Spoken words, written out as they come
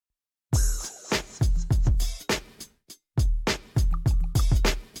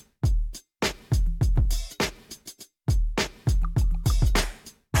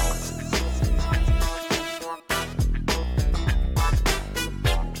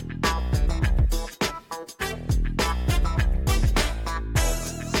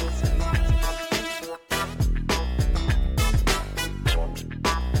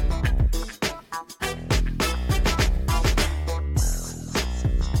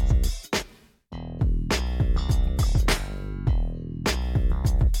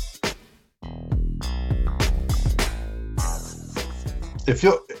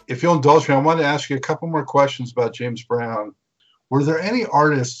if you'll indulge me, I want to ask you a couple more questions about James Brown. Were there any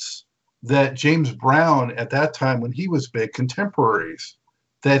artists that James Brown at that time when he was big, contemporaries,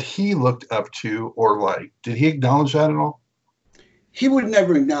 that he looked up to or liked? Did he acknowledge that at all? He would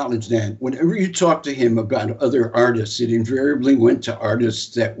never acknowledge that. Whenever you talk to him about other artists, it invariably went to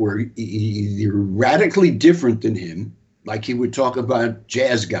artists that were either radically different than him, like he would talk about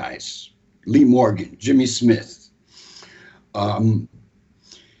jazz guys, Lee Morgan, Jimmy Smith,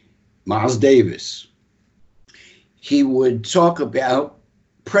 Miles Davis. He would talk about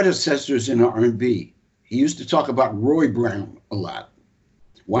predecessors in R&B. He used to talk about Roy Brown a lot,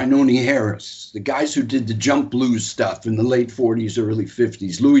 Wynonie Harris, the guys who did the jump blues stuff in the late 40s, early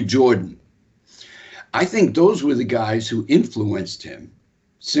 50s, Louis Jordan. I think those were the guys who influenced him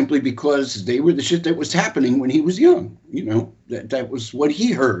simply because they were the shit that was happening when he was young. You know, that was what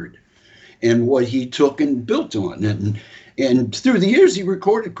he heard and what he took and built on. And through the years, he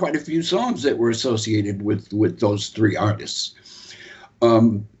recorded quite a few songs that were associated with those three artists.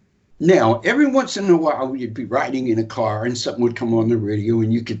 Now, every once in a while, you'd be riding in a car and something would come on the radio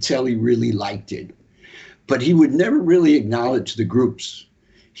and you could tell he really liked it. But he would never really acknowledge the groups.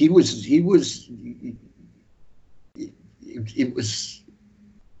 It was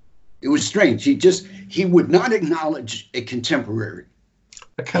strange. He would not acknowledge a contemporary.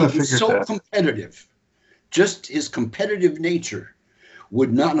 I kind of figured that. He was so competitive. Just his competitive nature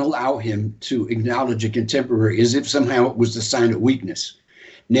would not allow him to acknowledge a contemporary as if somehow it was a sign of weakness.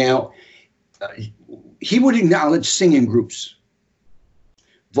 Now, he would acknowledge singing groups,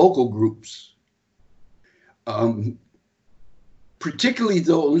 vocal groups, particularly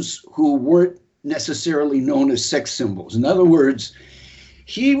those who weren't necessarily known as sex symbols. In other words,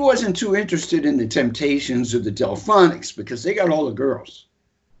 he wasn't too interested in the Temptations or the Delphonics because they got all the girls.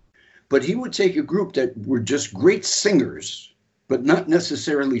 But he would take a group that were just great singers, but not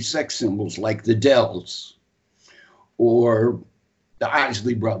necessarily sex symbols like the Dells or the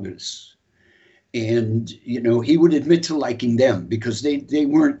Isley Brothers. And, you know, he would admit to liking them because they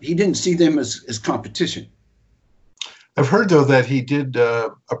weren't, he didn't see them as competition. I've heard, though, that he did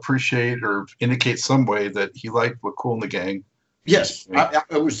appreciate or indicate some way that he liked what Kool and the Gang. Yes,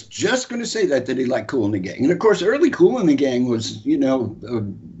 I was just going to say that he liked Kool and the Gang. And, of course, early Kool and the Gang was, you know,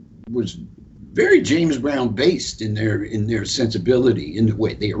 was very James Brown based in their sensibility, in the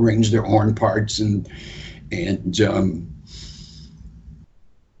way they arranged their horn parts and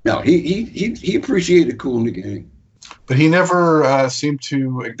no, he appreciated Kool and the Gang. But he never seemed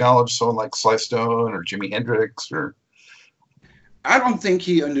to acknowledge someone like Sly Stone or Jimi Hendrix or. I don't think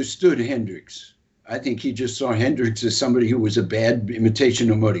he understood Hendrix. I think he just saw Hendrix as somebody who was a bad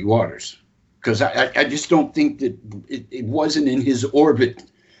imitation of Muddy Waters. Because I just don't think that it wasn't in his orbit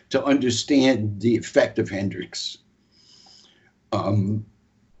to understand the effect of Hendrix.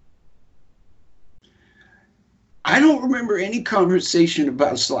 I don't remember any conversation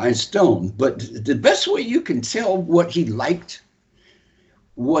about Sly Stone, but the best way you can tell what he liked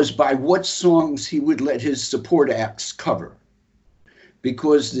was by what songs he would let his support acts cover.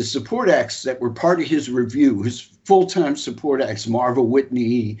 Because the support acts that were part of his review, his full-time support acts, Marva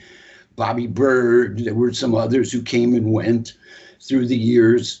Whitney, Bobby Byrd, there were some others who came and went through the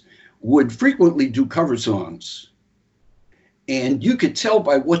years, would frequently do cover songs. And you could tell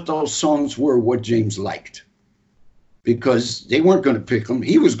by what those songs were what James liked. Because they weren't going to pick them,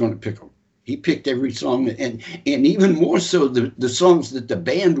 he was going to pick them. He picked every song, and even more so the songs that the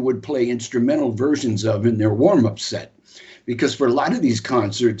band would play instrumental versions of in their warm-up set. Because for a lot of these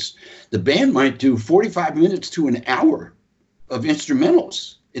concerts, the band might do 45 minutes to an hour of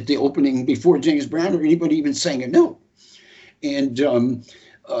instrumentals at the opening before James Brown or anybody even sang a note. And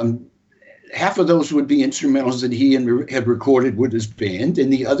half of those would be instrumentals that he had recorded with his band,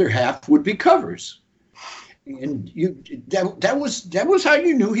 and the other half would be covers. And that was how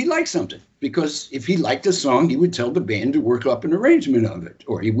you knew he liked something. Because if he liked a song, he would tell the band to work up an arrangement of it,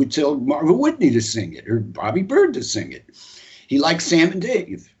 or he would tell Marva Whitney to sing it, or Bobby Byrd to sing it. He liked Sam and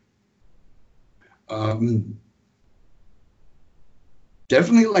Dave.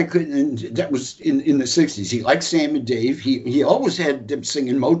 Definitely like, and that was in the 60s. He liked Sam and Dave. He always had them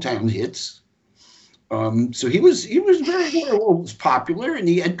singing Motown hits. So he was very well popular, and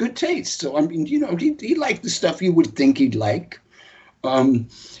he had good taste. So I mean, you know, he liked the stuff you would think he'd like.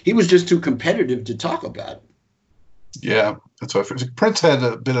 He was just too competitive to talk about. Yeah, that's what Prince had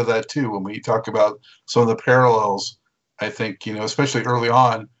a bit of that too. When we talk about some of the parallels, I think, you know, especially early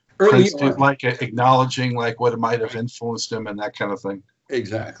on, Prince did like acknowledging like what it might have influenced him and that kind of thing.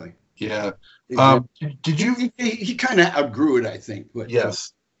 Exactly. Yeah. Exactly. Did you? He kind of outgrew it, I think. But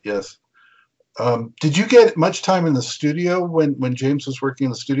yes. Did you get much time in the studio when James was working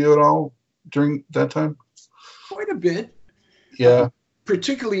in the studio at all during that time? Quite a bit. Yeah.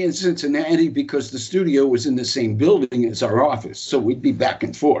 Particularly in Cincinnati, because the studio was in the same building as our office. So we'd be back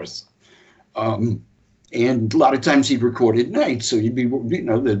and forth. And a lot of times he'd record at night. So you'd be,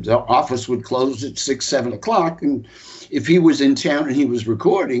 the office would close at 6, 7 o'clock. And if he was in town and he was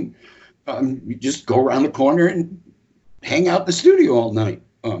recording, you just go around the corner and hang out in the studio all night.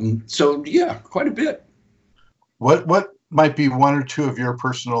 So yeah, quite a bit. What might be one or two of your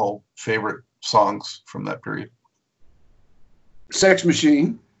personal favorite songs from that period? Sex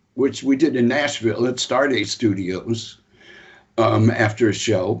Machine, which we did in Nashville at Stardate Studios after a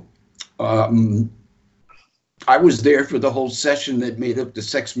show. I was there for the whole session that made up the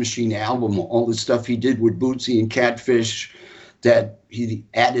Sex Machine album, all the stuff he did with Bootsy and Catfish, that he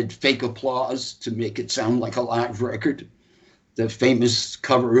added fake applause to make it sound like a live record. The famous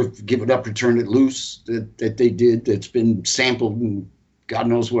cover of Give It Up or Turn It Loose that they did, that's been sampled and God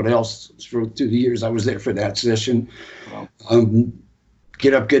knows what else through the years I was there for that session. Wow.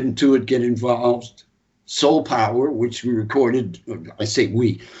 Get Up, Get Into It, Get Involved. Soul Power, which we recorded, I say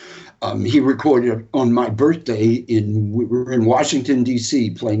we, he recorded on my birthday. We were in Washington,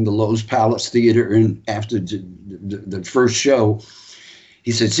 D.C., playing the Lowe's Palace Theater, and after the first show,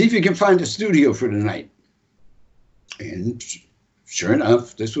 he said, see if you can find a studio for tonight. And sure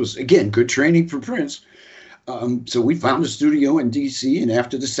enough, this was, again, good training for Prince. So we found a studio in D.C., and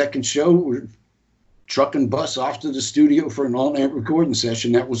after the second show, we're truck and bus off to the studio for an all-night recording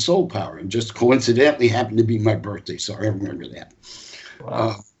session. That was Soul Power, and just coincidentally happened to be my birthday, so I remember that.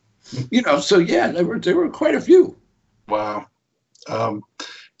 Wow. So yeah, there were quite a few. Wow. And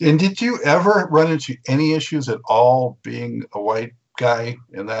did you ever run into any issues at all being a white guy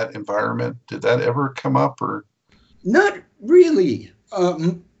in that environment? Did that ever come up, or? Not really. I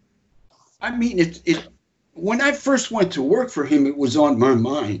mean, it when I first went to work for him, it was on my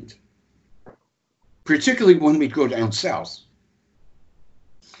mind, particularly when we'd go down south.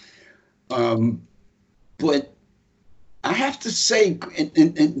 But I have to say,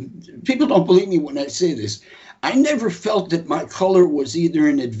 and people don't believe me when I say this, I never felt that my color was either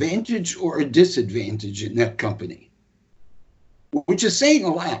an advantage or a disadvantage in that company, which is saying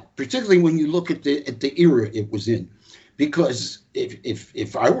a lot, particularly when you look at the era it was in. Because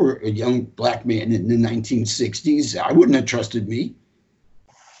if I were a young black man in the 1960s, I wouldn't have trusted me.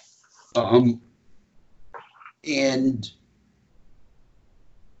 And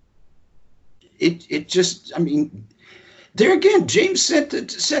it just, I mean, there again, James set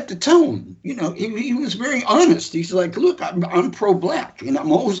the tone. He was very honest. He's like, look, I'm pro-black, and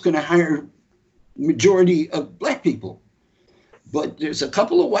I'm always going to hire majority of black people. But there's a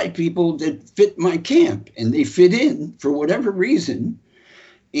couple of white people that fit my camp, and they fit in for whatever reason.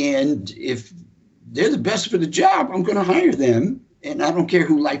 And if they're the best for the job, I'm going to hire them. And I don't care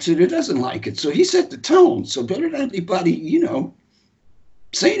who likes it or doesn't like it. So he set the tone. So better than anybody,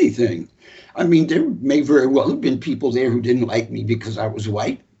 say anything. I mean, there may very well have been people there who didn't like me because I was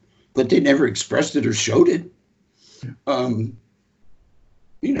white, but they never expressed it or showed it.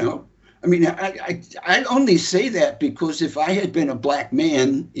 I mean, I only say that because if I had been a black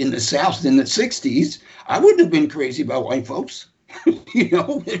man in the South in the 60s, I wouldn't have been crazy about white folks.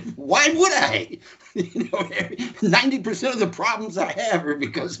 Why would I? 90% of the problems I have are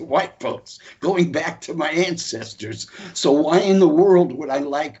because of white folks, going back to my ancestors. So why in the world would I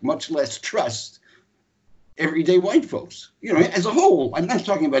like, much less trust, everyday white folks? As a whole, I'm not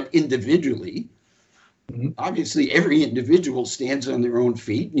talking about individually. Obviously, every individual stands on their own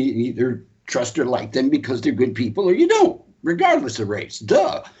feet. You either trust or like them because they're good people, or you don't, regardless of race.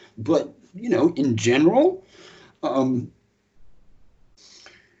 Duh. But, in general.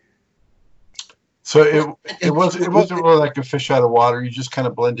 So it wasn't really like a fish out of water. You just kind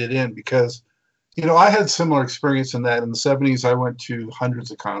of blended in because, I had similar experience in that. In the 70s, I went to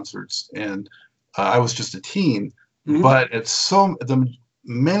hundreds of concerts, and I was just a teen. Mm-hmm. But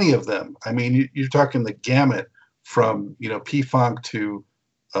many of them, I mean, you're talking the gamut from, P-Funk to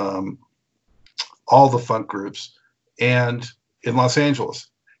all the funk groups, and in Los Angeles.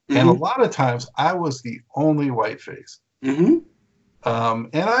 Mm-hmm. And a lot of times I was the only white face. Mm-hmm.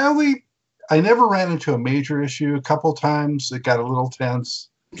 And I never ran into a major issue. A couple times it got a little tense.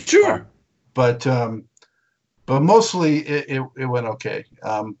 Sure. But mostly it went okay.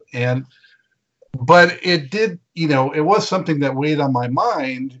 But it did, it was something that weighed on my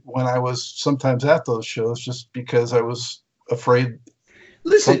mind when I was sometimes at those shows, just because I was afraid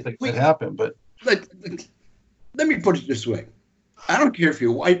something would happen. But let me put it this way. I don't care if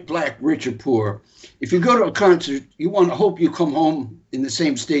you're white, black, rich, or poor. If you go to a concert, you want to hope you come home in the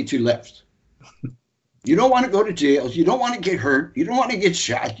same state you left. You don't want to go to jail. You don't want to get hurt. You don't want to get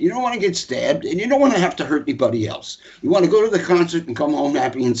shot. You don't want to get stabbed. And you don't want to have to hurt anybody else. You want to go to the concert and come home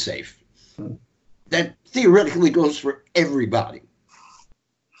happy and safe. That theoretically goes for everybody.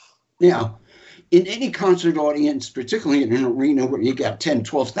 Now, in any concert audience, particularly in an arena where you got 10,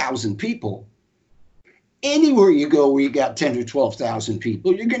 12,000 people, anywhere you go where you got 10 or 12,000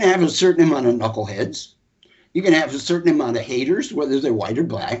 people, you're going to have a certain amount of knuckleheads. You're going to have a certain amount of haters, whether they're white or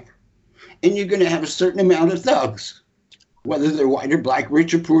black. And you're going to have a certain amount of thugs, whether they're white or black,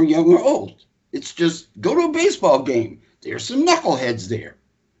 rich or poor, young or old. It's just go to a baseball game. There's some knuckleheads there.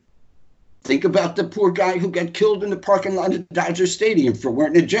 Think about the poor guy who got killed in the parking lot of Dodger Stadium for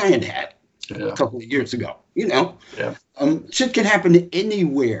wearing a Giant hat a couple of years ago. You know, shit can happen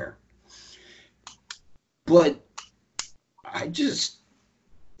anywhere. But I just,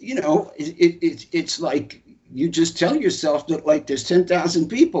 you know, it's like you just tell yourself that, like, there's 10,000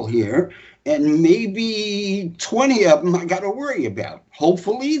 people here and maybe 20 of them I got to worry about.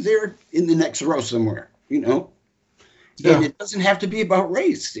 Hopefully they're in the next row somewhere, you know. Yeah. And it doesn't have to be about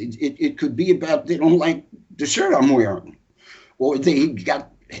race. It could be about they don't like the shirt I'm wearing, or they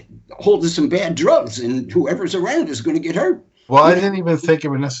got hold of some bad drugs, and whoever's around is going to get hurt. Well, I didn't even think it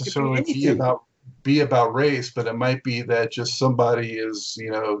would necessarily be about race, but it might be that just somebody is, you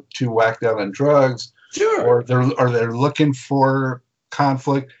know, too whacked out on drugs, or they're looking for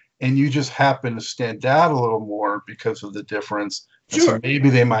conflict, and you just happen to stand out a little more because of the difference. And so maybe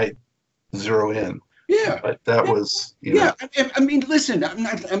they might zero in. Yeah, but that was, you know. Yeah, I mean, listen, I'm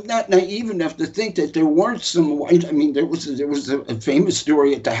not naive enough to think that there weren't some white. I mean, there was a famous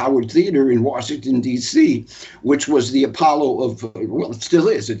story at the Howard Theater in Washington, D.C., which was the Apollo of, well, it still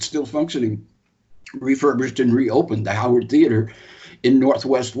is. It's still functioning, refurbished and reopened. The Howard Theater in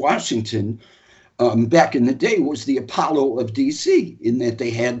Northwest Washington back in the day was the Apollo of D.C., in that they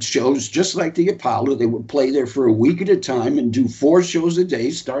had shows just like the Apollo. They would play there for a week at a time and do 4 shows a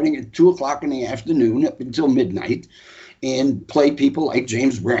day, starting at 2 o'clock in the afternoon up until midnight, and play people like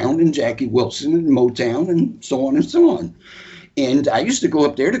James Brown and Jackie Wilson and Motown and so on and so on. And I used to go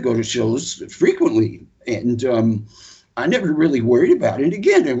up there to go to shows frequently, and I never really worried about it.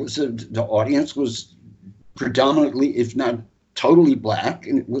 Again, it was the audience was predominantly, if not totally black,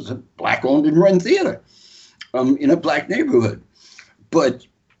 and it was a black-owned and run theater in a black neighborhood. But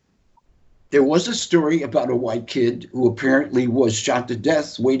there was a story about a white kid who apparently was shot to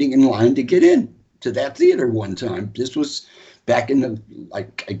death waiting in line to get in to that theater one time. This was back in the,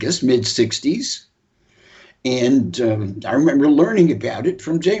 like, I guess, mid-'60s. And I remember learning about it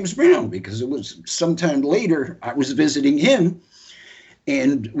from James Brown, because it was sometime later I was visiting him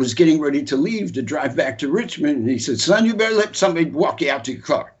and was getting ready to leave to drive back to Richmond. And he said, "Son, you better let somebody walk you out to your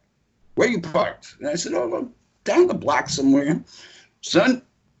car. Where you parked?" And I said, "Oh, down the block somewhere, son."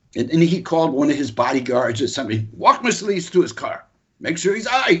 And he called one of his bodyguards or somebody, "Walk Mr. Leeds to his car. Make sure he's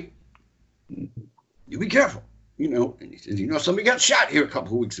all right. You be careful." You know, and he said, "You know, somebody got shot here a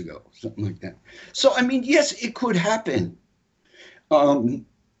couple of weeks ago," something like that. So, I mean, yes, it could happen.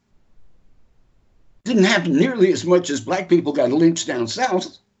 Didn't happen nearly as much as black people got lynched down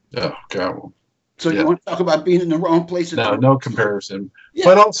south. Oh, God. So you want to talk about being in the wrong place? No comparison. Yeah.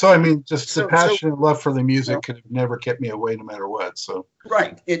 But also, I mean, just the passionate love for the music could have never kept me away no matter what. So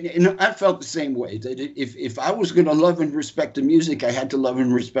right. And I felt the same way, that if I was going to love and respect the music, I had to love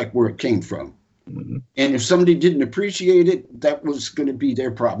and respect where it came from. Mm-hmm. And if somebody didn't appreciate it, that was going to be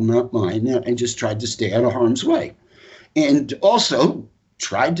their problem, not mine. I just tried to stay out of harm's way. And also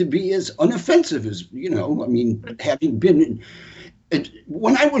tried to be as unoffensive as, you know, I mean, having been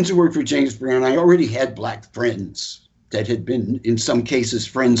when I went to work for James Brown, I already had black friends that had been, in some cases,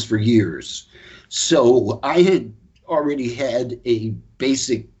 friends for years. So I had already had a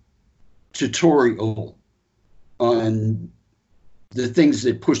basic tutorial on the things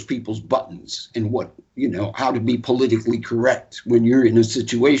that push people's buttons and what, you know, how to be politically correct when you're in a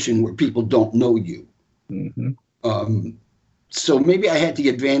situation where people don't know you. Mm-hmm. So maybe I had the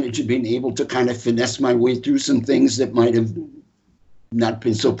advantage of being able to kind of finesse my way through some things that might have not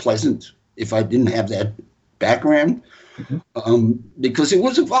been so pleasant if I didn't have that background. Mm-hmm. Because it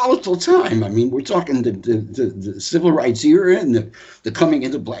was a volatile time. I mean, we're talking the civil rights era and the coming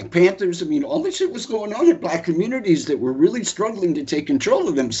of the Black Panthers. I mean, all this shit was going on in black communities that were really struggling to take control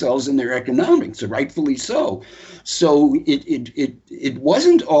of themselves and their economics, rightfully so. So it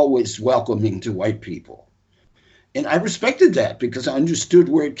wasn't always welcoming to white people. And I respected that because I understood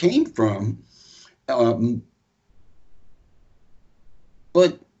where it came from.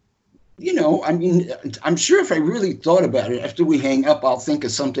 But, you know, I mean, I'm sure if I really thought about it, after we hang up, I'll think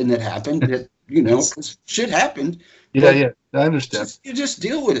of something that happened that, you know, shit happened. Yeah, I understand. You just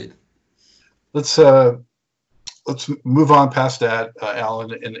deal with it. let's move on past that,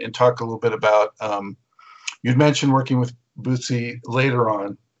 Alan, and talk a little bit about. You'd mentioned working with Bootsy later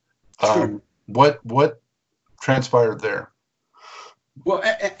on. Sure. What transpired there? Well,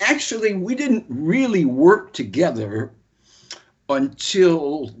 actually, we didn't really work together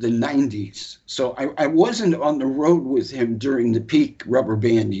until the 90s. So I wasn't on the road with him during the peak Rubber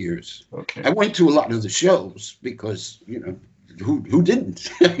Band years. Okay. I went to a lot of the shows because, you know, who didn't?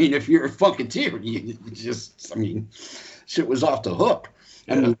 I mean, if you're a Funketeer, you just, I mean, shit was off the hook.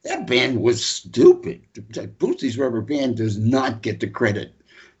 I mean, that band was stupid. Bootsy's Rubber Band does not get the credit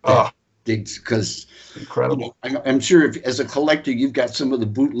that because incredible. You know, I'm sure as a collector, you've got some of the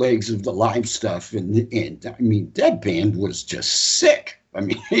bootlegs of the live stuff, and I mean, that band was just sick. I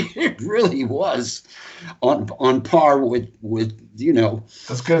mean, it really was on par with you know,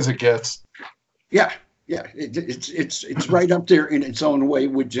 as good as it gets. Yeah. Yeah, it's right up there in its own way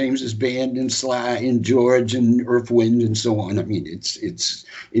with James's band and Sly and George and Earth, Wind and so on. I mean, it's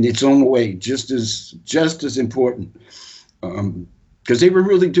in its own way just as important because they were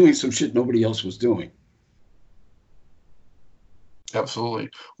really doing some shit nobody else was doing. Absolutely.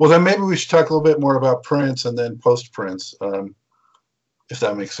 Well, then maybe we should talk a little bit more about Prince and then post Prince, if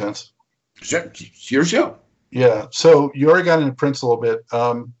that makes sense. Sure, it's your show. Yeah. So you already got into Prince a little bit.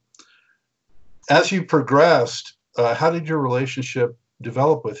 As you progressed, how did your relationship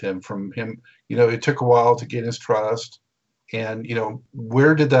develop with him? From him, you know, it took a while to get his trust, and you know,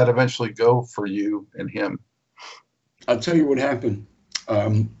 where did that eventually go for you and him? I'll tell you what happened.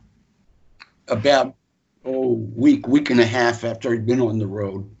 About week and a half after I'd been on the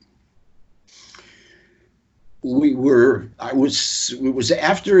road, it was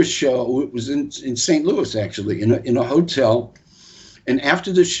after a show. It was in St. Louis, actually, in a hotel. And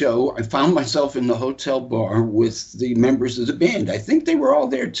after the show, I found myself in the hotel bar with the members of the band. I think they were all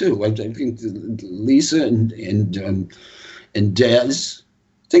there too. I think Lisa and Dez.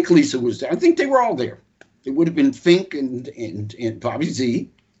 I think Lisa was there. I think they were all there. It would have been Fink and Bobby Z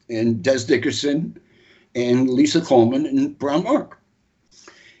and Des Dickerson and Lisa Coleman and Brown Mark.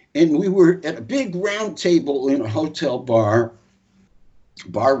 And we were at a big round table in a hotel bar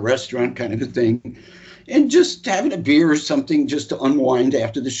restaurant kind of a thing. And just having a beer or something just to unwind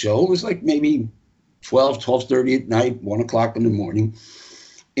after the show. It was like maybe 12:30 at night, 1 o'clock in the morning.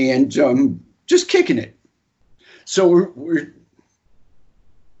 And just kicking it. So we're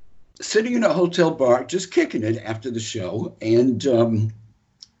sitting in a hotel bar, just kicking it after the show. And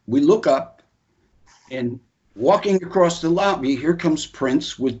we look up, and walking across the lobby, here comes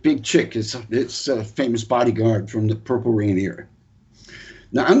Prince with Big Chick, his famous bodyguard from the Purple Rain era.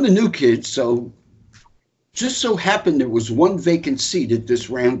 Now, I'm the new kid, so just so happened there was one vacant seat at this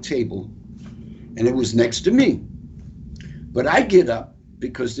round table, and it was next to me. But I get up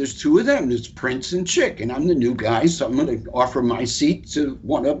because there's two of them. There's Prince and Chick, and I'm the new guy, so I'm going to offer my seat to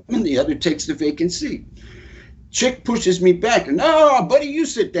one of them, and the other takes the vacant seat. Chick pushes me back, and, "No, buddy, you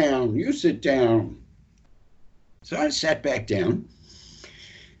sit down. You sit down." So I sat back down,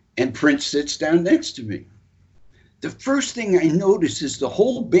 and Prince sits down next to me. The first thing I notice is the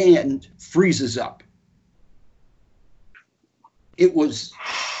whole band freezes up. It was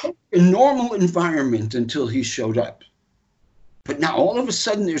a normal environment until he showed up. But now all of a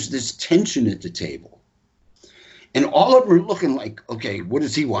sudden there's this tension at the table. And all of them are looking like, okay, what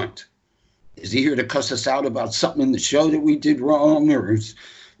does he want? Is he here to cuss us out about something in the show that we did wrong? Or is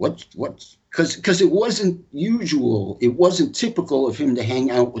because it wasn't usual. It wasn't typical of him to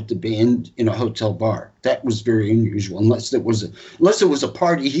hang out with the band in a hotel bar. That was very unusual, unless it was a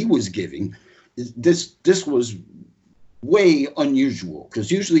party he was giving. This was way unusual,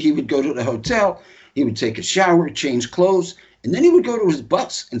 because usually he would go to the hotel, he would take a shower, change clothes, and then he would go to his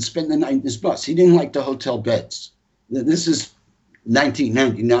bus and spend the night in his bus. He didn't like the hotel beds. This is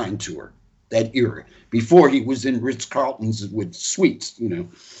 1999 tour, that era, before he was in Ritz-Carltons with suites, you know.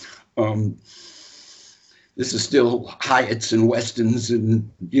 This is still Hyatts and Westons and,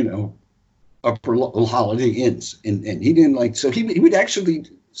 you know, upper Holiday Inns. And he didn't like, so he would actually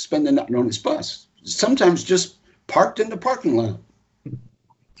spend the night on his bus, sometimes just parked in the parking lot.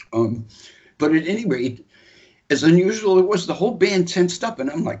 But at any rate, as unusual it was, the whole band tensed up, and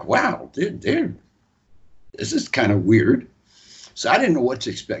I'm like, wow, this is kind of weird. So I didn't know what to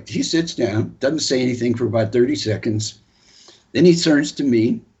expect. He sits down, doesn't say anything for about 30 seconds. Then he turns to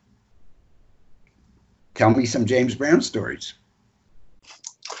me. Tell me some James Brown stories.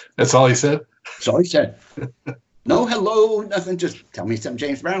 That's all he said? That's all he said. No hello, nothing, just tell me some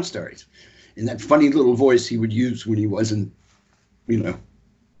James Brown stories. In that funny little voice he would use when he wasn't, you know.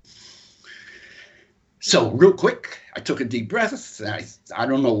 So real quick, I took a deep breath. I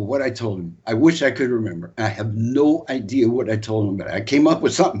don't know what I told him. I wish I could remember. I have no idea what I told him, but I came up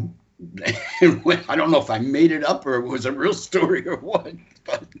with something. I don't know if I made it up or it was a real story or what,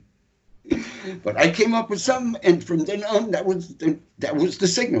 but I came up with something, and from then on, that was the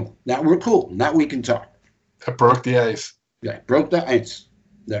signal. Now we're cool. Now we can talk. That broke the ice. Yeah, broke the ice.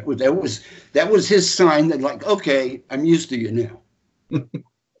 That was his sign that, like, okay, I'm used to you now.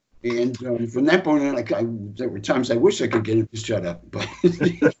 And from that point on, there were times I wish I could get him to shut up. But,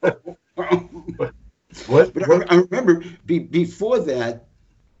 I remember before that,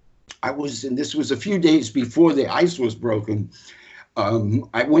 and this was a few days before the ice was broken,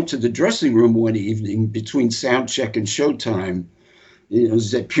 I went to the dressing room one evening between sound check and showtime. You know, it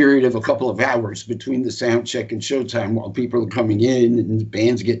was that period of a couple of hours between the sound check and showtime while people are coming in and the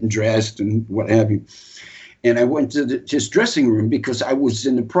band's getting dressed and what have you. And I went to his dressing room because I was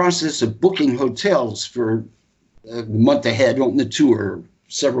in the process of booking hotels for a month ahead on the tour,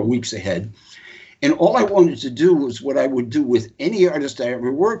 several weeks ahead. And all I wanted to do was what I would do with any artist I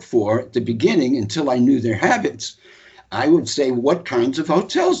ever worked for at the beginning until I knew their habits. I would say, what kinds of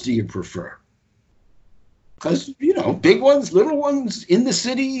hotels do you prefer? Because, you know, big ones, little ones, in the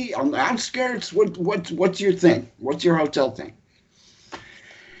city, on the outskirts, what's your thing? What's your hotel thing?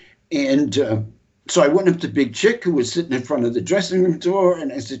 And so I went up to Big Chick, who was sitting in front of the dressing room door,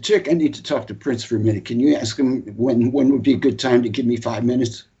 and I said, Chick, I need to talk to Prince for a minute. Can you ask him when would be a good time to give me 5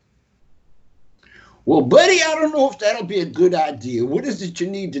 minutes? Well, buddy, I don't know if that'll be a good idea. What is it you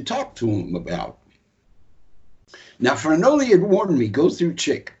need to talk to him about? Now, Farnoli had warned me, go through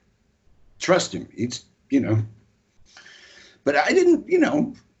Chick. Trust him. It's, you know. But I didn't, you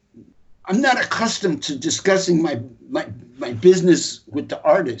know, I'm not accustomed to discussing my business with the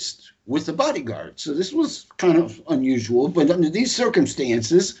artist, with the bodyguard. So this was kind of unusual. But under these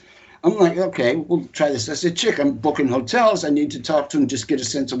circumstances, I'm like, okay, we'll try this. I said, Chick, I'm booking hotels. I need to talk to him, just get a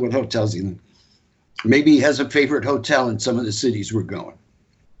sense of what hotels he's in. Maybe he has a favorite hotel in some of the cities we're going.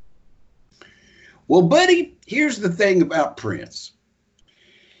 Well, buddy, here's the thing about Prince.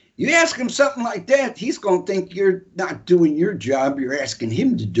 You ask him something like that, he's going to think you're not doing your job. You're asking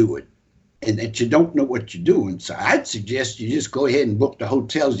him to do it and that you don't know what you're doing. So I'd suggest you just go ahead and book the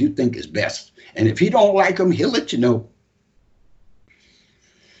hotels you think is best. And if he don't like them, he'll let you know.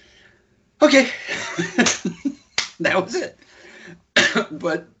 Okay. That was it.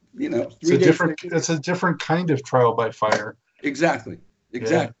 But, you know, it's a different kind of trial by fire. Exactly.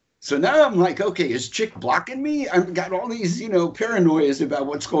 Yeah. So now I'm like, okay, is Chick blocking me? I've got all these, you know, paranoias about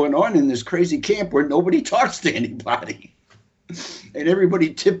what's going on in this crazy camp where nobody talks to anybody. And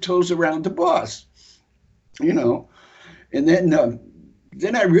everybody tiptoes around the boss, you know. And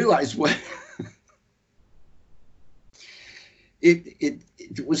then I realized what it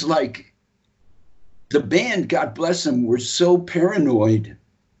was like. The band, God bless them, were so paranoid.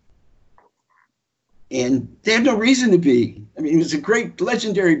 And they had no reason to be. I mean, it was a great,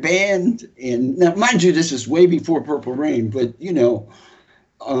 legendary band. And now, mind you, this is way before Purple Rain, but, you know,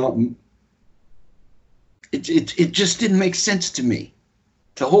 it just didn't make sense to me.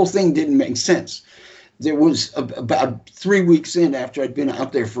 The whole thing didn't make sense. There was about 3 weeks in after I'd been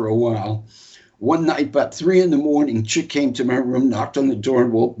out there for a while. One night, about 3 a.m, Chick came to my room, knocked on the door,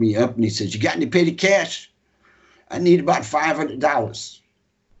 and woke me up. And he says, "You got any petty cash? I need about $500.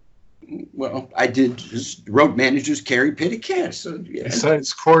 Well, I did. Just road managers carry petty cash. So yeah.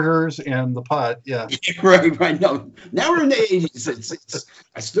 Besides quarters and the pot, yeah. Right. No, now we're in the 80s.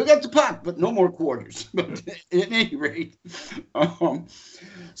 I still got the pot, but no more quarters. But at any rate,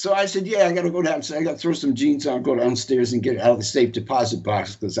 so I said, yeah, I got to go down. So I got to throw some jeans on, go downstairs and get it out of the safe deposit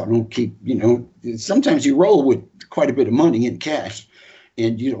box because I don't keep, you know, sometimes you roll with quite a bit of money in cash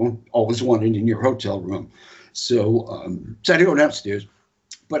and you don't always want it in your hotel room. So I had to go downstairs.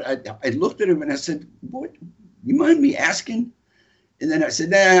 But I looked at him and I said, "What? You mind me asking?" And then I said,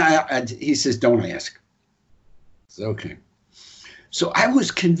 "Nah." He says, "Don't ask." So, okay. So I was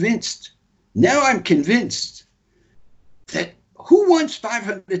convinced. Now I'm convinced that who wants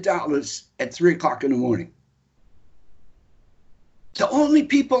 $500 at 3 o'clock in the morning? The only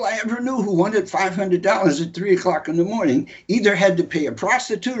people I ever knew who wanted $500 at 3 o'clock in the morning either had to pay a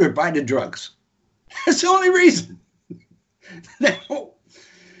prostitute or buy the drugs. That's the only reason. Now,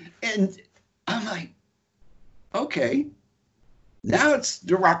 and I'm like, okay, now it's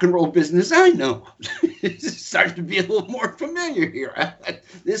the rock and roll business I know. It's starting to be a little more familiar here.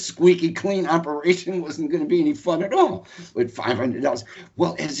 This squeaky clean operation wasn't going to be any fun at all with $500.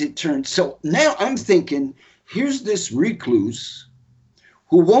 Well, as it turned, so now I'm thinking, here's this recluse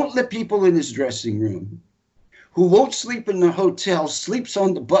who won't let people in his dressing room, who won't sleep in the hotel, sleeps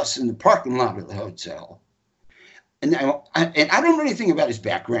on the bus in the parking lot of the hotel. And I don't know anything about his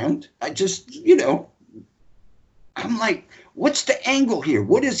background. I just, I'm like, what's the angle here?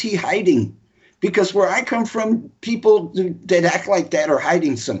 What is he hiding? Because where I come from, people that act like that are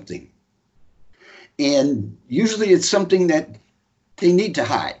hiding something. And usually it's something that they need to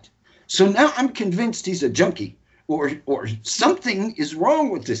hide. So now I'm convinced he's a junkie or something is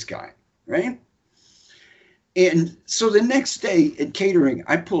wrong with this guy, right? And so the next day at catering,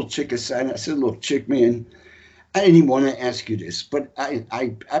 I pulled Chick aside and I said, look, Chick, man, I didn't even want to ask you this, but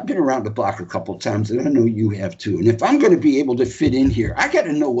I've been around the block a couple of times, and I know you have too. And if I'm going to be able to fit in here, I got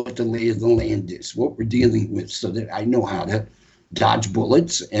to know what the lay of the land is, what we're dealing with, so that I know how to dodge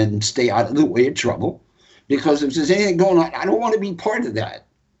bullets and stay out of the way of trouble. Because if there's anything going on, I don't want to be part of that.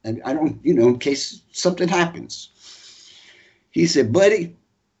 And I don't, in case something happens. He said, buddy,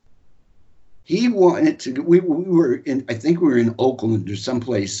 he wanted to, we were in, I think we were in Oakland or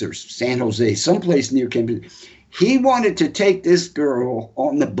someplace, or San Jose, someplace near Kansas. He wanted to take this girl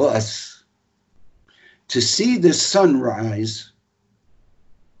on the bus to see the sunrise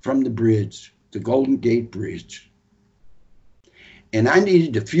from the bridge, the Golden Gate Bridge. And I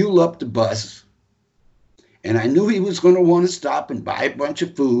needed to fuel up the bus. And I knew he was going to want to stop and buy a bunch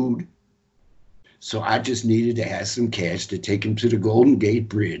of food. So I just needed to have some cash to take him to the Golden Gate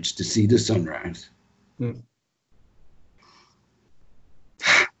Bridge to see the sunrise. Hmm.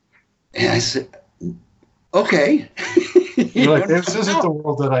 And I said, okay. You're like, this isn't the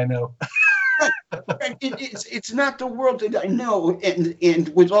world that I know. It's not the world that I know. And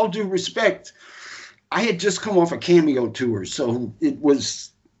with all due respect, I had just come off a Cameo tour. So it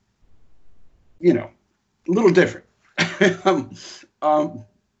was, a little different.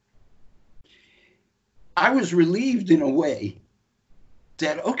 I was relieved in a way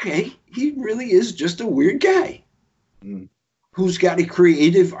that, okay, he really is just a weird guy who's got a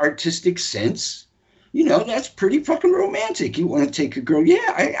creative, artistic sense. That's pretty fucking romantic. You want to take a girl.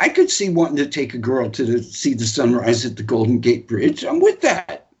 Yeah, I could see wanting to take a girl to see the sunrise at the Golden Gate Bridge. I'm with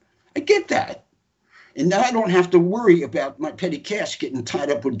that. I get that. And now I don't have to worry about my petty cash getting tied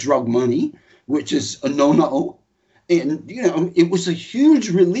up with drug money, which is a no-no. And, it was a huge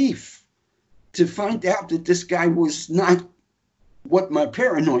relief to find out that this guy was not what my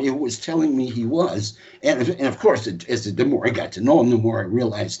paranoia was telling me he was. And of course, the more I got to know him, the more I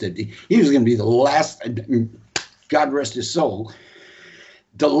realized that he was going to be the last, God rest his soul,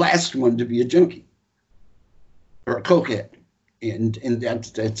 the last one to be a junkie or a cokehead. And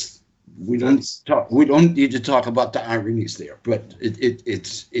that's we don't need to talk about the ironies there, but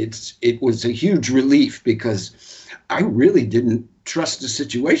it was a huge relief because I really didn't trust the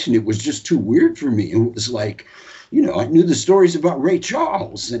situation. It was just too weird for me. It was like, I knew the stories about Ray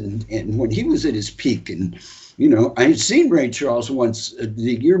Charles and when he was at his peak. And, I had seen Ray Charles once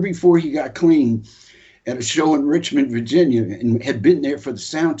the year before he got clean at a show in Richmond, Virginia, and had been there for the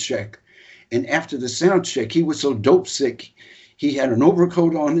sound check. And after the sound check, he was so dope sick. He had an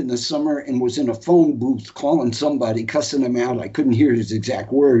overcoat on in the summer and was in a phone booth calling somebody, cussing him out. I couldn't hear his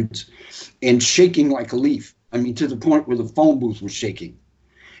exact words, and shaking like a leaf. I mean, to the point where the phone booth was shaking.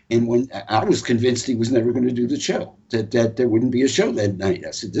 And when I was convinced he was never going to do the show, that there wouldn't be a show that night.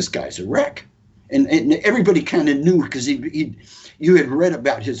 I said, this guy's a wreck. And everybody kind of knew because you had read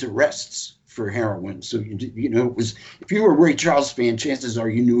about his arrests for heroin. So, it was, if you were a Ray Charles fan, chances are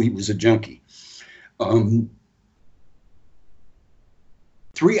you knew he was a junkie.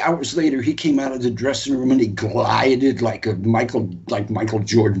 3 hours later, he came out of the dressing room and he glided like Michael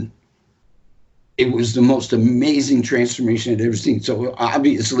Jordan. It was the most amazing transformation I'd ever seen. So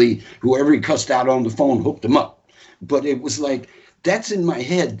obviously, whoever he cussed out on the phone hooked him up. But it was like, that's in my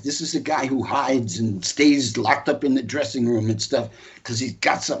head. This is a guy who hides and stays locked up in the dressing room and stuff because he's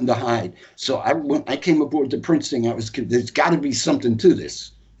got something to hide. So when I came aboard the Prince thing, there's got to be something to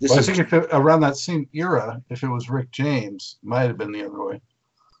this. I think if around that same era, if it was Rick James, it might have been the other way.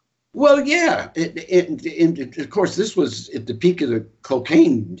 Well, yeah. And of course, this was at the peak of the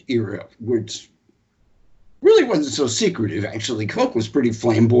cocaine era, which really wasn't so secretive, actually. Coke was pretty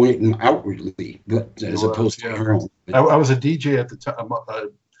flamboyant and outwardly, but as opposed to heroin. I was a DJ at the time, a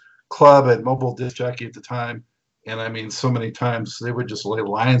club and mobile disc jockey at the time, and I mean, so many times they would just lay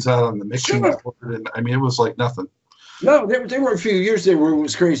lines out on the mixing board, and I mean, it was like nothing. No, there were a few years there where it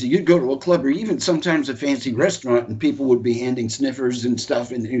was crazy. You'd go to a club or even sometimes a fancy restaurant, and people would be handing sniffers and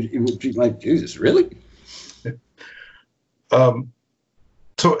stuff, and it would be like, Jesus, really?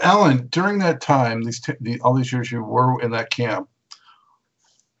 So, Alan, during that time, all these years you were in that camp,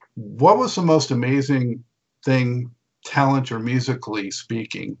 what was the most amazing thing, talent or musically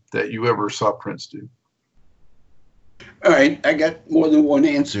speaking, that you ever saw Prince do? All right, I got more than one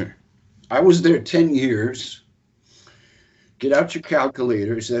answer. I was there 10 years. Get out your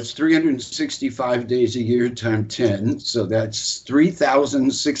calculators. That's 365 days a year times 10. So that's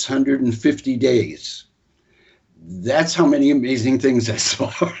 3,650 days. That's how many amazing things I saw.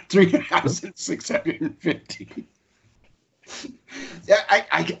 3,650.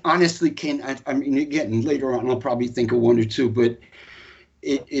 I honestly can't. I mean, again, later on, I'll probably think of one or two, but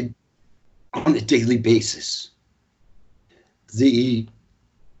it on a daily basis, the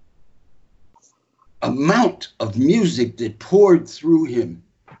amount of music that poured through him,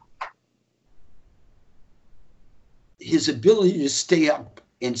 his ability to stay up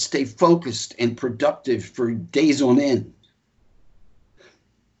and stay focused and productive for days on end,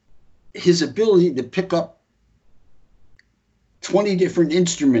 his ability to pick up 20 different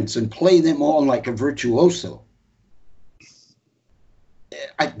instruments and play them all like a virtuoso.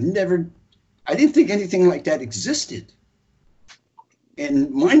 I didn't think anything like that existed. And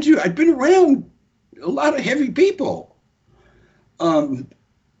mind you, I've been around a lot of heavy people. I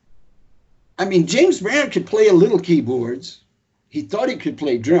mean, James Brown could play a little keyboards. He thought he could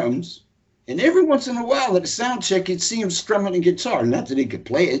play drums. And every once in a while at a sound check, you'd see him strumming a guitar. Not that he could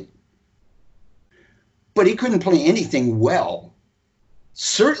play it, but he couldn't play anything well.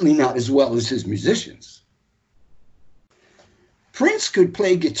 Certainly not as well as his musicians. Prince could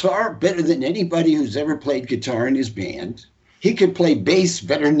play guitar better than anybody who's ever played guitar in his band. He could play bass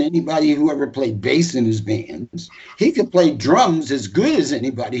better than anybody who ever played bass in his bands. He could play drums as good as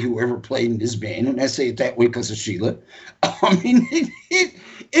anybody who ever played in his band. And I say it that way because of Sheila. I mean,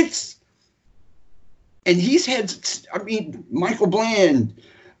 it's, and he's had, I mean, Michael Bland,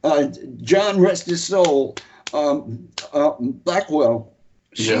 John rest his soul, Blackwell,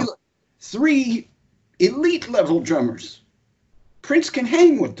 Sheila, three elite level drummers. Prince can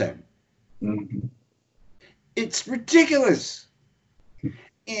hang with them. Mm-hmm. It's ridiculous.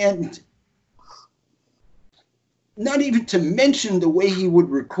 And not even to mention the way he would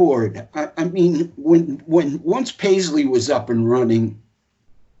record. I mean, when once Paisley was up and running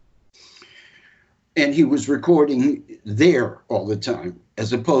and he was recording there all the time,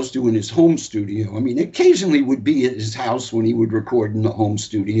 as opposed to in his home studio. I mean, occasionally would be at his house when he would record in the home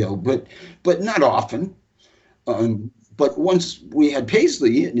studio, but not often. But once we had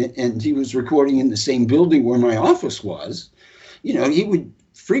Paisley and he was recording in the same building where my office was, you know, he would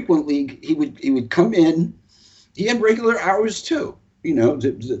frequently, he would come in. He had regular hours too. You know,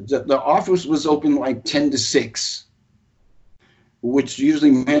 the office was open like 10 to 6, which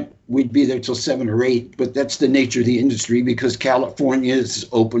usually meant we'd be there till 7 or 8. But that's the nature of the industry because California is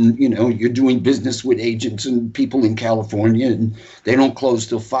open. You know, you're doing business with agents and people in California, and they don't close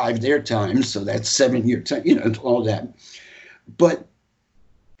till 5 their time. So that's 7 your time, you know, all that. But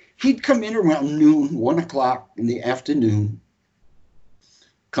he'd come in around noon, 1 o'clock in the afternoon,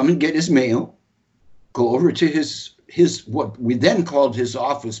 come and get his mail, go over to his what we then called his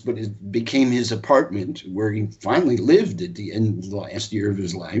office, but it became his apartment where he finally lived at the end of the last year of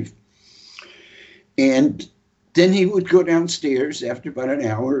his life. And then he would go downstairs after about an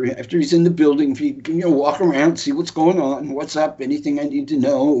hour, after he's in the building, he'd, you know, walk around, see what's going on, what's up, anything I need to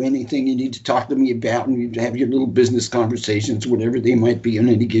know, anything you need to talk to me about, and you'd have your little business conversations, whatever they might be on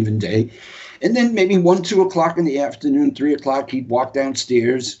any given day. And then maybe 1, 2 o'clock in the afternoon, 3 o'clock, he'd walk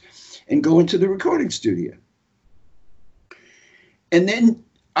downstairs and go into the recording studio. And then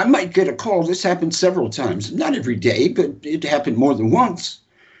I might get a call. This happened several times, not every day, but it happened more than once,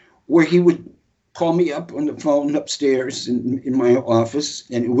 where he would call me up on the phone upstairs in my office,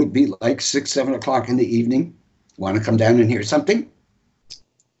 and it would be like 6, 7 o'clock in the evening. Want to come down and hear something?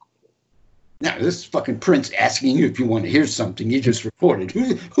 Now, this is fucking Prince asking you if you want to hear something you just recorded.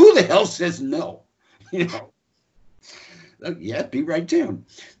 Who the hell says no? You know? Yeah, be right down.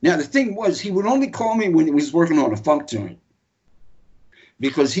 Now, the thing was, he would only call me when he was working on a funk joint,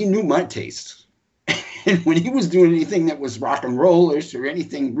 because he knew my tastes. And when he was doing anything that was rock and rollish or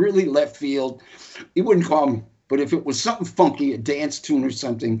anything really left field, he wouldn't call me. But if it was something funky, a dance tune or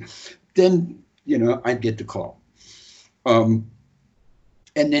something, then, you know, I'd get the call. And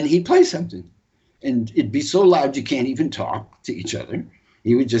then he'd play something. And it'd be so loud you can't even talk to each other.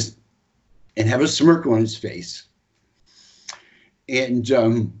 He would just, and have a smirk on his face. And,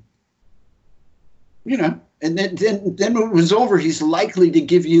 you know, and then when it was over, he's likely to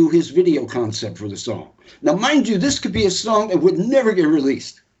give you his video concept for the song. Now, mind you, this could be a song that would never get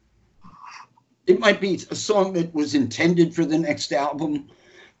released. It might be a song that was intended for the next album,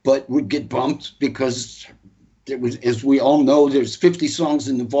 but would get bumped because there was, as we all know, there's 50 songs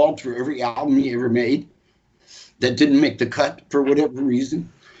in the vault for every album he ever made that didn't make the cut for whatever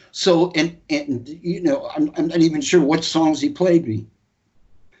reason. So, and you know, I'm not even sure what songs he played me,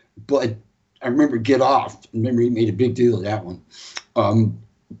 but I remember Get Off. I remember he made a big deal of that one.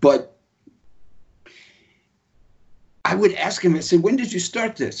 But I would ask him, I said, when did you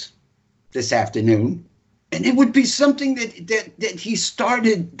start this afternoon? And it would be something that he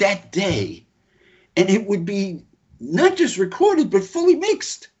started that day. And it would be not just recorded, but fully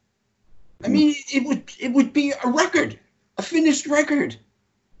mixed. I mean, it would be a record, a finished record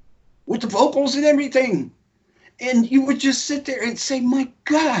with the vocals and everything. And you would just sit there and say, my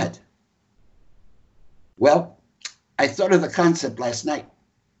God. Well, I thought of the concept last night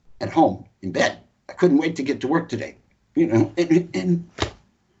at home in bed. I couldn't wait to get to work today, you know, and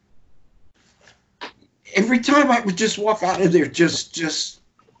every time I would just walk out of there just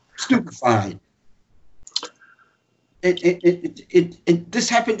stupefied. This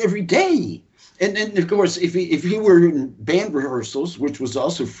happened every day. And then, of course, if he were in band rehearsals, which was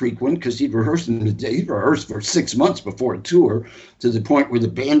also frequent because he'd rehearse in the day, he'd rehearse for 6 months before a tour, to the point where the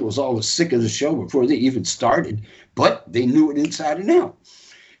band was always sick of the show before they even started, but they knew it inside and out.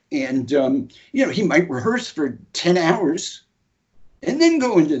 And, you know, he might rehearse for 10 hours and then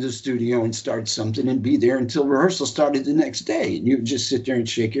go into the studio and start something and be there until rehearsal started the next day. And you would just sit there and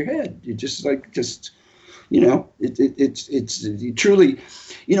shake your head. You just you know, it's truly,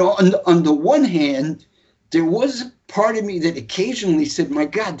 you know, on the one hand, there was a part of me that occasionally said, my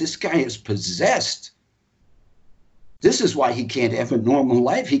God, this guy is possessed. This is why he can't have a normal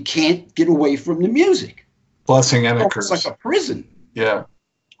life. He can't get away from the music. Blessing and a curse. It's like a prison. Yeah.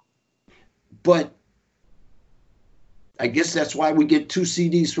 But I guess that's why we get 2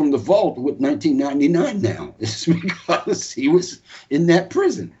 CDs from the vault with 1999 now. It's because he was in that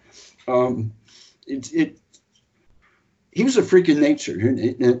prison. He was a freak of nature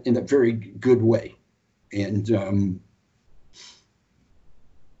in a very good way. And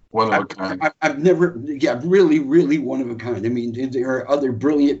one of a kind. I've never, really, really one of a kind. I mean, there are other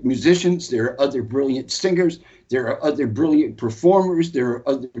brilliant musicians. There are other brilliant singers. There are other brilliant performers. There are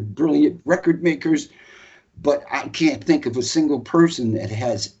other brilliant record makers. But I can't think of a single person that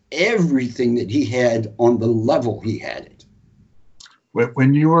has everything that he had on the level he had it.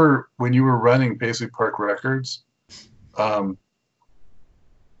 When you were running Paisley Park Records, how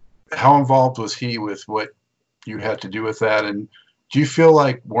involved was he with what you had to do with that? And do you feel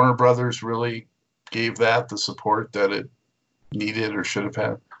like Warner Brothers really gave that the support that it needed or should have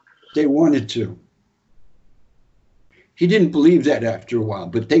had? They wanted to. He didn't believe that after a while,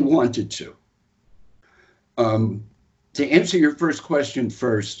 but they wanted to. To answer your first question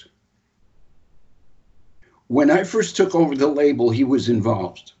first, when I first took over the label, he was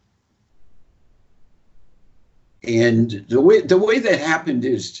involved. And the way that happened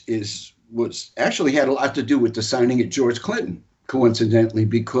was actually had a lot to do with the signing of George Clinton, coincidentally,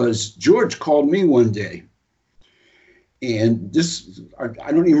 because George called me one day, and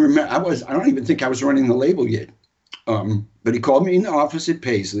I don't even remember. I don't even think I was running the label yet, but he called me in the office at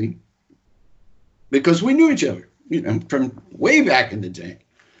Paisley because we knew each other, you know, from way back in the day.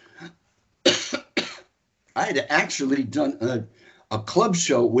 I had actually done a club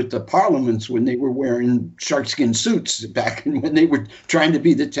show with the Parliaments when they were wearing sharkskin suits back when they were trying to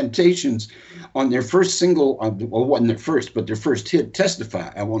be the Temptations on their first single, well, wasn't their first, but their first hit,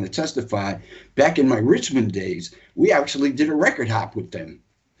 Testify, I Want to Testify. Back in my Richmond days, we actually did a record hop with them.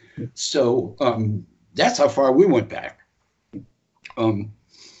 So that's how far we went back.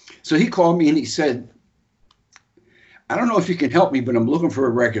 So he called me and he said, I don't know if you can help me, but I'm looking for a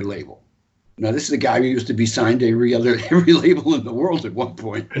record label. Now, this is the guy who used to be signed to every label in the world at one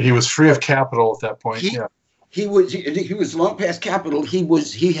point. He was free of capital at that point. He was long past capital.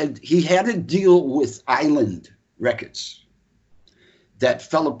 He had a deal with Island Records that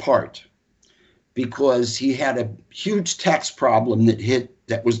fell apart because he had a huge tax problem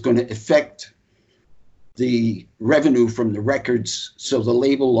that was going to affect the revenue from the records, so the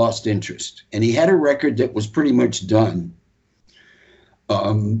label lost interest. And he had a record that was pretty much done.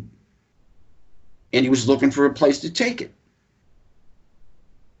 And he was looking for a place to take it.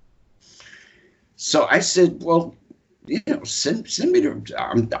 So I said, well, you know, send me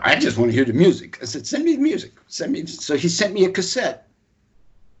I just want to hear the music. I said, send me the music. So he sent me a cassette,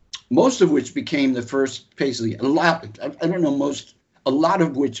 most of which became the first Paisley. A lot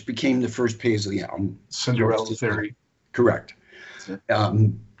of which became the first Paisley album. Cinderella Theory. Correct.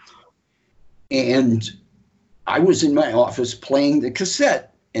 And I was in my office playing the cassette.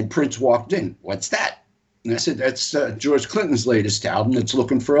 And Prince walked in. What's that? And I said, that's George Clinton's latest album that's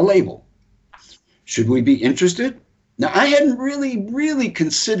looking for a label. Should we be interested? Now, I hadn't really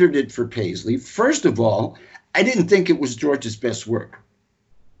considered it for Paisley. First of all, I didn't think it was George's best work.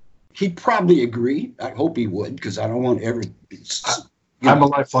 He'd probably agree. I hope he would, because I don't want every. I'm a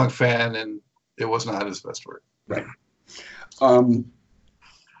lifelong fan, and it was not his best work. Right.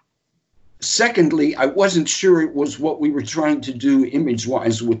 Secondly, I wasn't sure it was what we were trying to do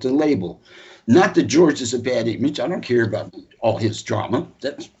image-wise with the label. Not that George is a bad image. I don't care about all his drama.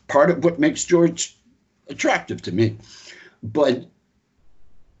 That's part of what makes George attractive to me. But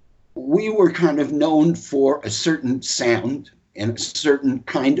we were kind of known for a certain sound and a certain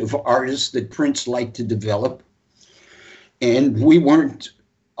kind of artist that Prince liked to develop. And we weren't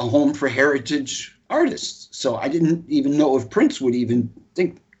a home for heritage artists. So I didn't even know if Prince would even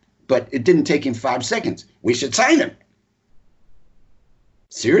think, but it didn't take him 5 seconds. We should sign him.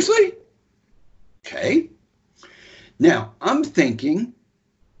 Seriously? Okay. Now, I'm thinking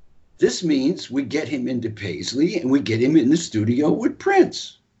this means we get him into Paisley and we get him in the studio with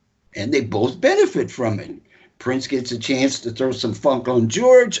Prince. And they both benefit from it. Prince gets a chance to throw some funk on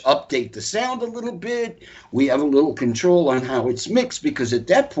George, update the sound a little bit. We have a little control on how it's mixed, because at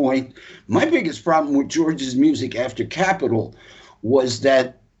that point, my biggest problem with George's music after Capitol was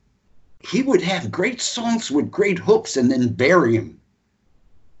that he would have great songs with great hooks and then bury them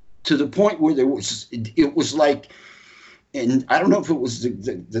to the point where it was like, and I don't know if it was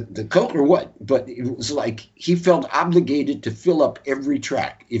the coke or what, but it was like he felt obligated to fill up every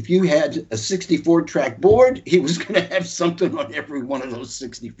track. If you had a 64-track board, he was going to have something on every one of those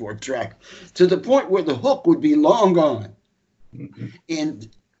 64 tracks, to the point where the hook would be long gone. Mm-hmm. And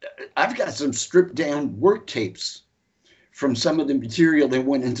I've got some stripped down work tapes from some of the material that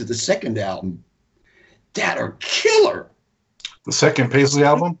went into the second album that are killer. The second Paisley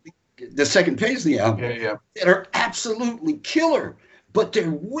album? The second Paisley album. Yeah. That are absolutely killer, but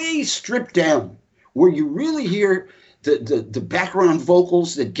they're way stripped down, where you really hear the background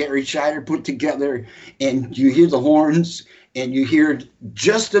vocals that Gary Scheider put together, and you hear the horns, and you hear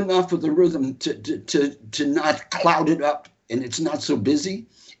just enough of the rhythm to not cloud it up, and it's not so busy.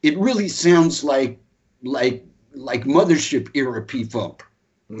 It really sounds like Mothership era P-Funk,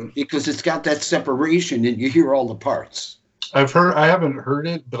 because it's got that separation and you hear all the parts. I haven't heard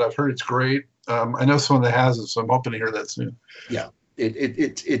it, but I've heard it's great. I know someone that has it, so I'm hoping to hear that soon. Yeah,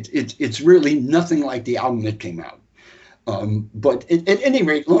 it's really nothing like the album that came out. But at any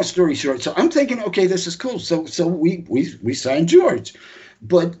rate, long story short, so I'm thinking, okay, this is cool. So we signed George,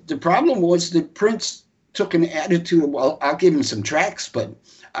 but the problem was that Prince took an attitude of, well, I'll give him some tracks, but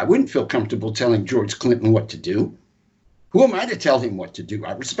I wouldn't feel comfortable telling George Clinton what to do. Who am I to tell him what to do?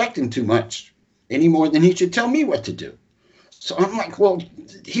 I respect him too much, any more than he should tell me what to do. So I'm like, well,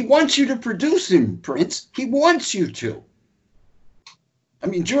 he wants you to produce him, Prince. He wants you to. I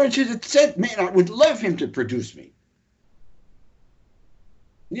mean, George had said, man, I would love him to produce me.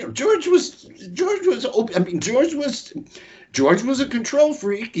 You know, George was open. I mean, George was a control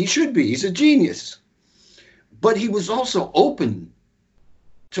freak. He should be. He's a genius. But he was also open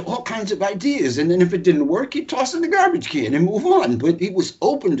to all kinds of ideas. And then if it didn't work, he'd toss it in the garbage can and move on. But he was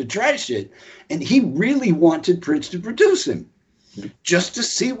open to try shit. And he really wanted Prince to produce him, just to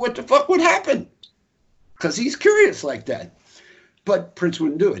see what the fuck would happen, because he's curious like that. But Prince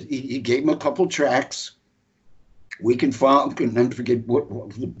wouldn't do it. He gave him a couple tracks. Weekend Funk, and I forget what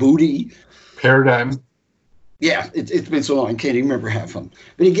the Booty. Paradigm. Yeah, it's been so long, I can't even remember half of them.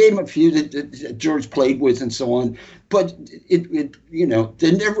 But he gave him a few that George played with and so on. But it you know,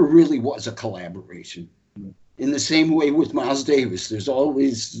 there never really was a collaboration. In the same way with Miles Davis, there's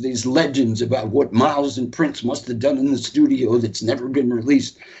always these legends about what Miles and Prince must have done in the studio that's never been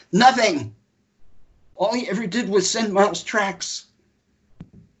released. Nothing. All he ever did was send Miles tracks.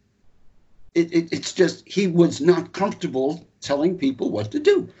 It's just he was not comfortable telling people what to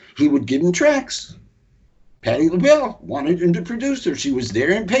do. He would give them tracks. Patti LaBelle wanted him to produce her. She was there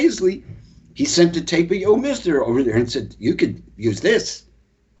in Paisley. He sent a tape of Yo Mister over there and said, you could use this.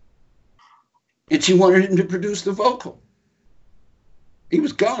 And she wanted him to produce the vocal. He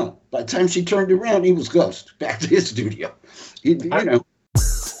was gone. By the time she turned around, he was ghost back to his studio. You know.